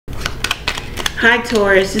Hi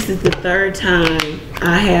Taurus, this is the third time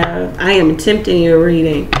I am attempting your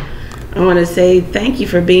reading. I want to say thank you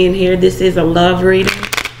for being here. This is a love reading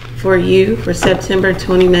for you for September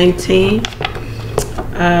 2019.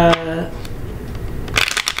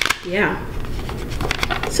 Yeah.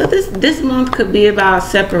 So this month could be about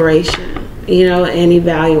separation, you know, and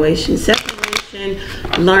evaluation. Separation,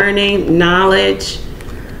 learning, knowledge.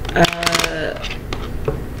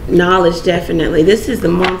 Knowledge, definitely. This is the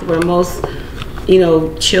month where most, you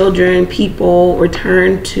know, children, people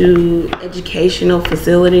return to educational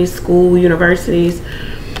facilities, school, universities.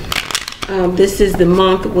 This is the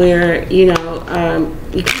month where, you know,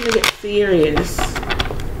 you kind of get serious,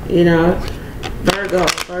 you know,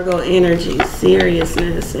 Virgo energy,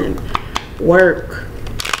 seriousness and work.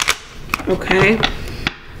 Okay.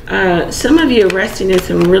 Some of you are resting in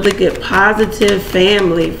some really good positive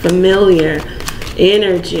family, familiar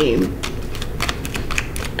energy.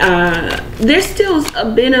 There's still a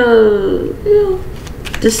bit of, you know,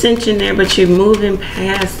 dissension there, but you're moving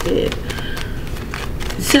past it.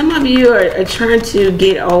 Some of you are trying to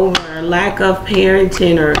get over lack of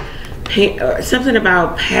parenting or something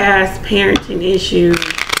about past parenting issues,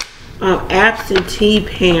 absentee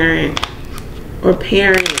parent or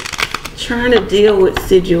parent, trying to deal with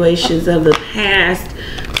situations of the past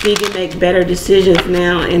so you can make better decisions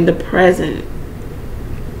now in the present.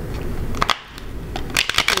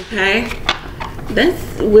 Okay,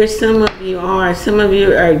 that's where some of you are. Some of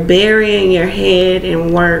you are burying your head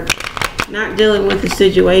in work, not dealing with the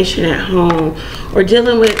situation at home, or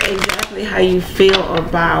dealing with exactly how you feel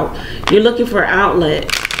about. You're looking for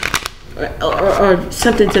outlet or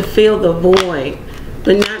something to fill the void,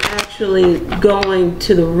 but not actually going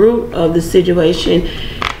to the root of the situation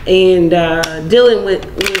and dealing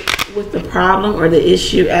with the problem or the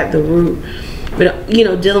issue at the root. But, you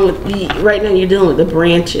know, dealing with, right now you're dealing with the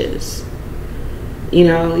branches. You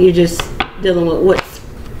know, you're just dealing with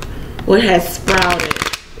what has sprouted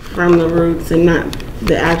from the roots and not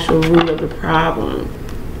the actual root of the problem.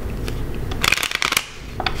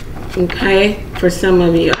 Okay, for some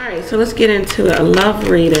of you. All right, so let's get into a love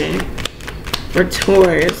reading for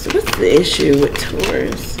Taurus. What's the issue with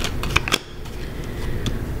Taurus?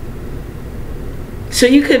 So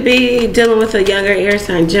you could be dealing with a younger air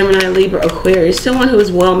sign, Gemini, Libra, Aquarius, someone who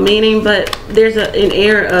is well-meaning, but there's an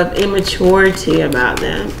air of immaturity about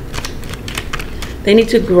them. They need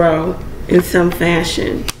to grow in some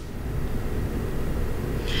fashion.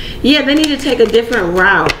 Yeah, they need to take a different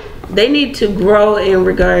route. They need to grow in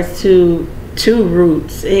regards to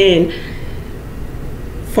roots and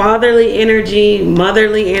fatherly energy,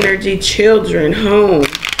 motherly energy, children, home.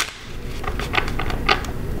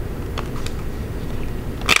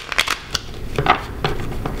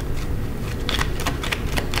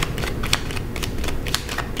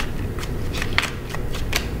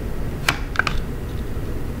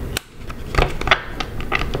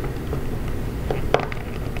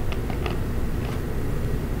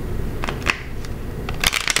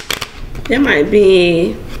 There might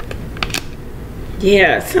be,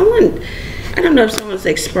 yeah, someone, I don't know if someone's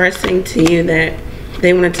expressing to you that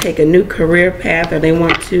they want to take a new career path or they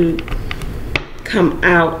want to come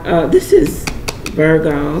out of, this is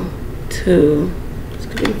Virgo too, this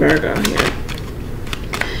could be Virgo here.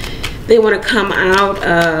 They want to come out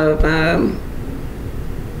of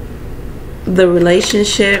the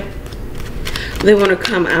relationship. They want to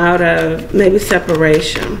come out of maybe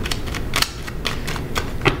separation.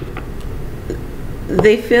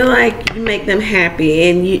 They feel like you make them happy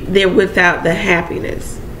and they're without the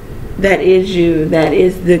happiness that is you, that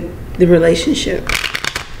is the relationship.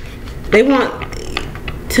 They want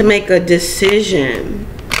to make a decision,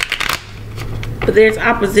 but there's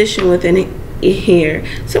opposition within here.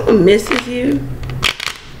 Someone misses you,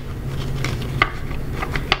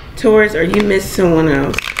 Taurus, or you miss someone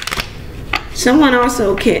else. Someone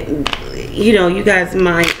also can, you know, you guys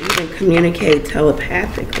might even communicate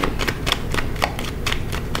telepathically.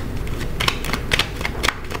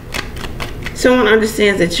 Someone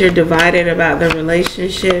understands that you're divided about the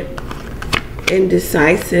relationship,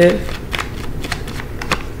 indecisive.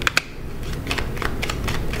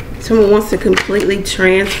 Someone wants to completely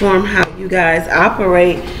transform how you guys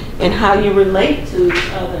operate and how you relate to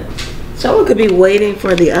each other. Someone could be waiting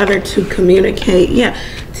for the other to communicate, yeah,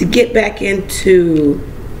 to get back into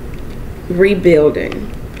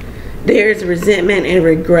rebuilding. There's resentment and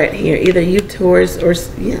regret here. Either you, Taurus, or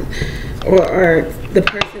yeah, or the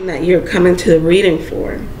person that you're coming to the reading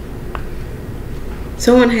for.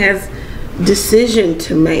 Someone has decision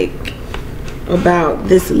to make about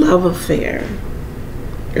this love affair,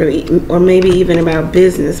 or maybe even about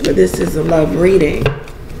business, but this is a love reading.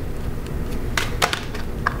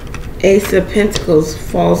 Ace of Pentacles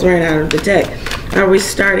falls right out of the deck. Are we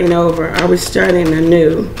starting over? Are we starting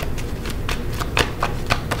anew?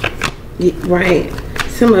 Right.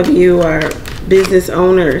 Some of you are business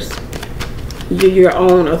owners. You're your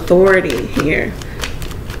own authority here.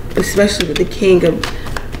 Especially with the King of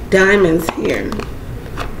Diamonds here.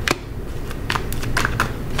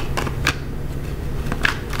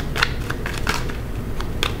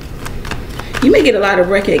 You may get a lot of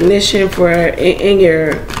recognition for in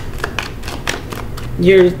your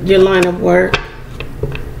line of work.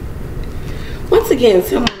 Once again,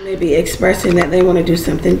 someone may be expressing that they want to do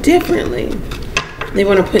something differently. They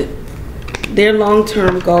want to put their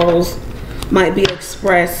long-term goals might be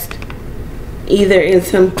expressed either in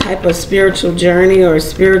some type of spiritual journey or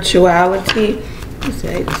spirituality. What's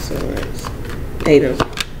the Eight of Swords? Eight of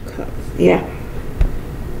Cups. Yeah.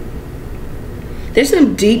 There's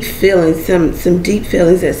some deep feelings, some deep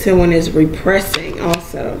feelings that someone is repressing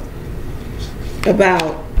also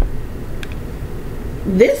about.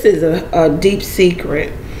 This is a deep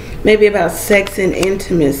secret, maybe about sex and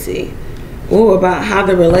intimacy, or about how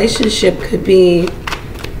the relationship could be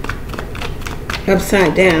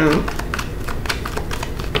upside down.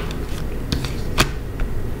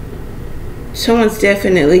 Someone's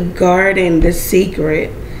definitely guarding the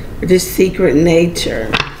secret, or the secret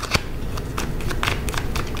nature,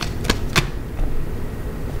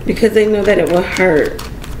 because they know that it will hurt.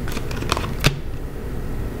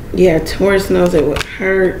 Yeah, Taurus knows it would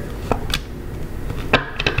hurt.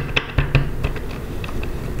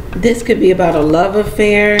 This could be about a love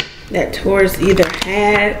affair that Taurus either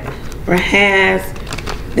had or has.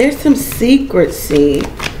 There's some secrecy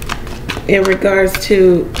in regards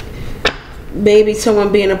to maybe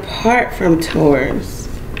someone being apart from Taurus.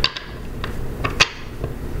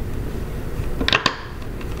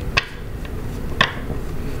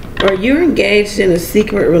 Or you're engaged in a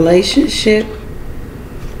secret relationship.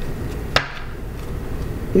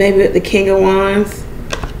 Maybe with the King of Wands,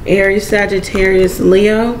 Aries, Sagittarius,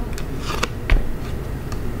 Leo.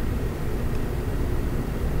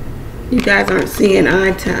 You guys aren't seeing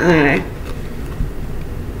eye to eye.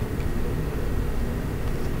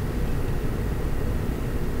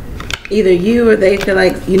 Either you or they feel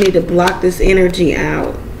like you need to block this energy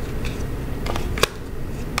out.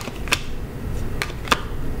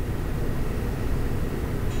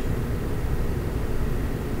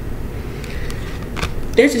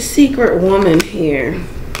 There's a secret woman here.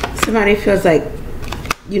 Somebody feels like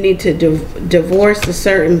you need to divorce a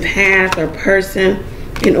certain path or person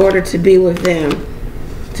in order to be with them,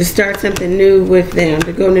 to start something new with them,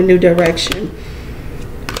 to go in a new direction.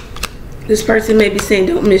 This person may be saying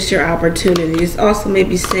don't miss your opportunities. Also may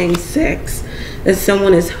be saying sex, that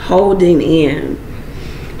someone is holding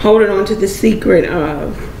on to the secret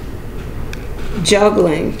of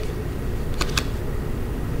juggling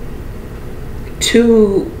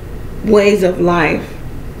two ways of life.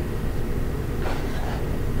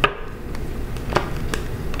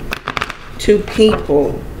 Two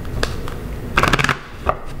people.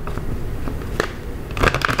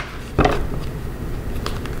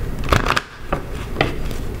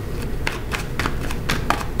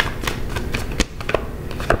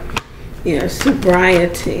 Yeah,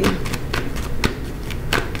 sobriety.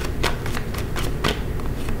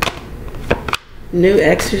 New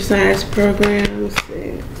exercise programs,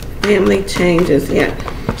 family changes, yeah.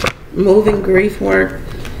 Moving, grief work.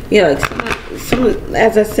 Yeah, like someone,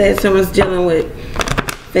 as I said, someone's dealing with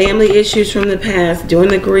family issues from the past, doing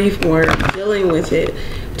the grief work, dealing with it,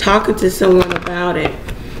 talking to someone about it.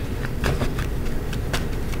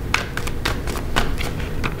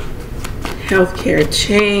 Healthcare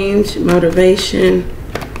change, motivation,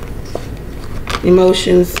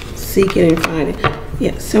 emotions, seeking and finding.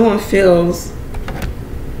 Yeah, someone feels,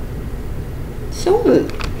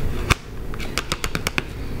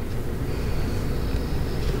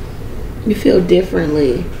 you feel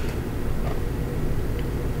differently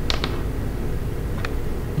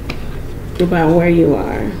about where you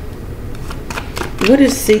are. What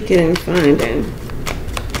is seeking and finding?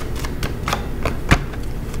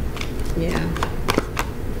 Yeah.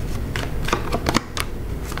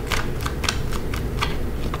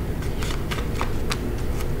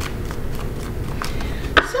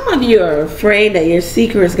 Some of you are afraid that your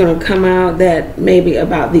secret is going to come out, that maybe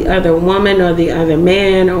about the other woman or the other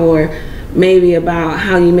man, or maybe about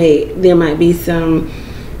how there might be some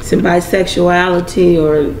bisexuality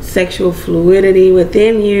or sexual fluidity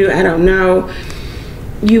within you. I don't know.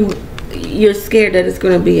 You're scared that it's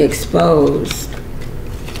going to be exposed,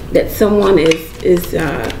 that someone is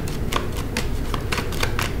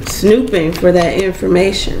snooping for that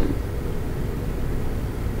information.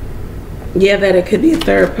 Yeah, that it could be a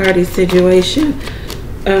third party situation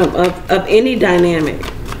of any dynamic.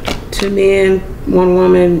 2 men, 1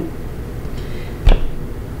 woman,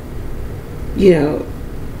 you know.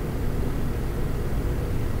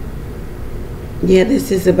 Yeah,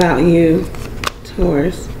 this is about you,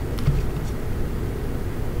 Taurus.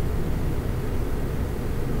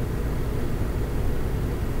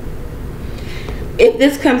 If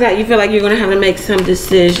this comes out, you feel like you're going to have to make some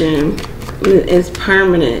decision. It's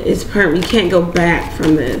permanent. It's permanent. You can't go back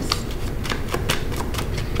from this.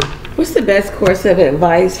 What's the best course of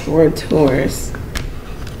advice for a Taurus?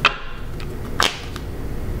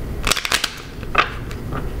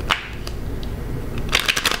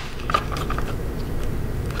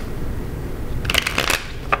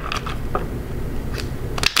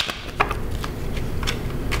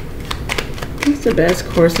 What's the best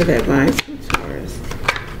course of advice for Taurus?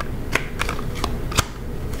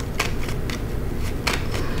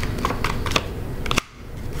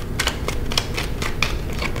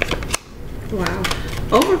 Wow.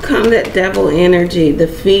 Overcome that devil energy, the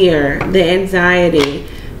fear, the anxiety,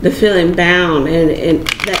 the feeling bound, and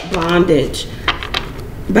that bondage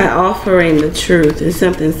by offering the truth and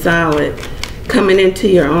something solid, coming into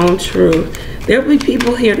your own truth. There'll be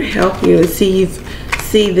people here to help you and see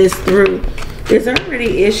this through. There's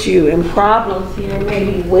already issue and problems here,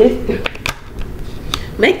 maybe with.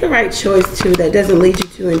 Make the right choice too that doesn't lead you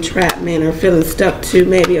to entrapment or feeling stuck to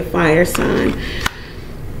maybe a fire sign.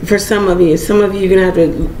 For some of you you're gonna have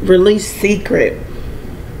to release secret.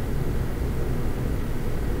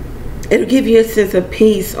 It'll give you a sense of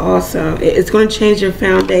peace also. It's going to change your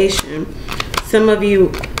foundation. Some of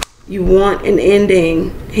you want an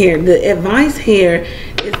ending here. The advice here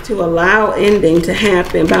is to allow ending to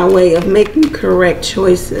happen by way of making correct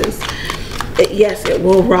choices. Yes, it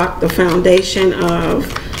will rock the foundation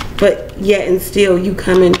of, but yet and still you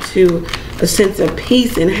come into a sense of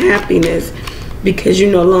peace and happiness because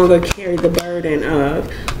you no longer carry the burden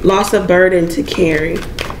of loss of burden to carry.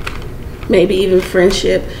 Maybe even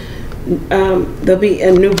friendship. There'll be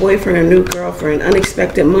a new boyfriend, a new girlfriend,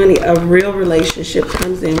 unexpected money, a real relationship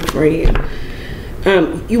comes in for you.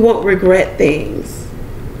 You won't regret things.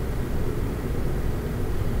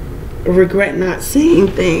 Regret not seeing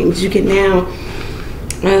things. You can now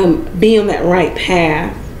be on that right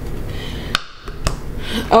path.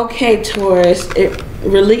 Okay, Taurus,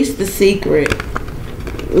 release the secret.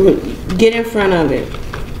 Get in front of it.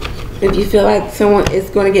 If you feel like someone is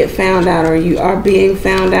going to get found out or you are being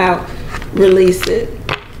found out, release it.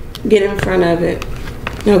 Get in front of it.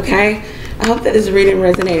 Okay? I hope that this reading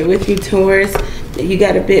resonated with you, Taurus. That you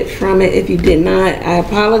got a bit from it. If you did not, I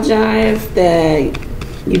apologize that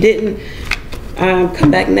you didn't come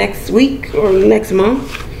back next week or next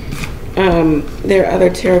month. There are other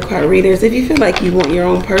tarot card readers. If you feel like you want your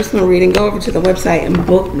own personal reading, go over to the website and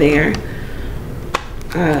book there.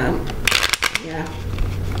 Yeah.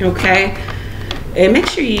 Okay, and make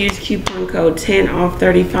sure you use coupon code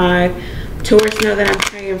 10off35. Taurus, know that I'm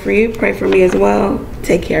praying for you. Pray for me as well.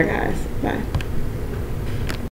 Take care, guys. Bye.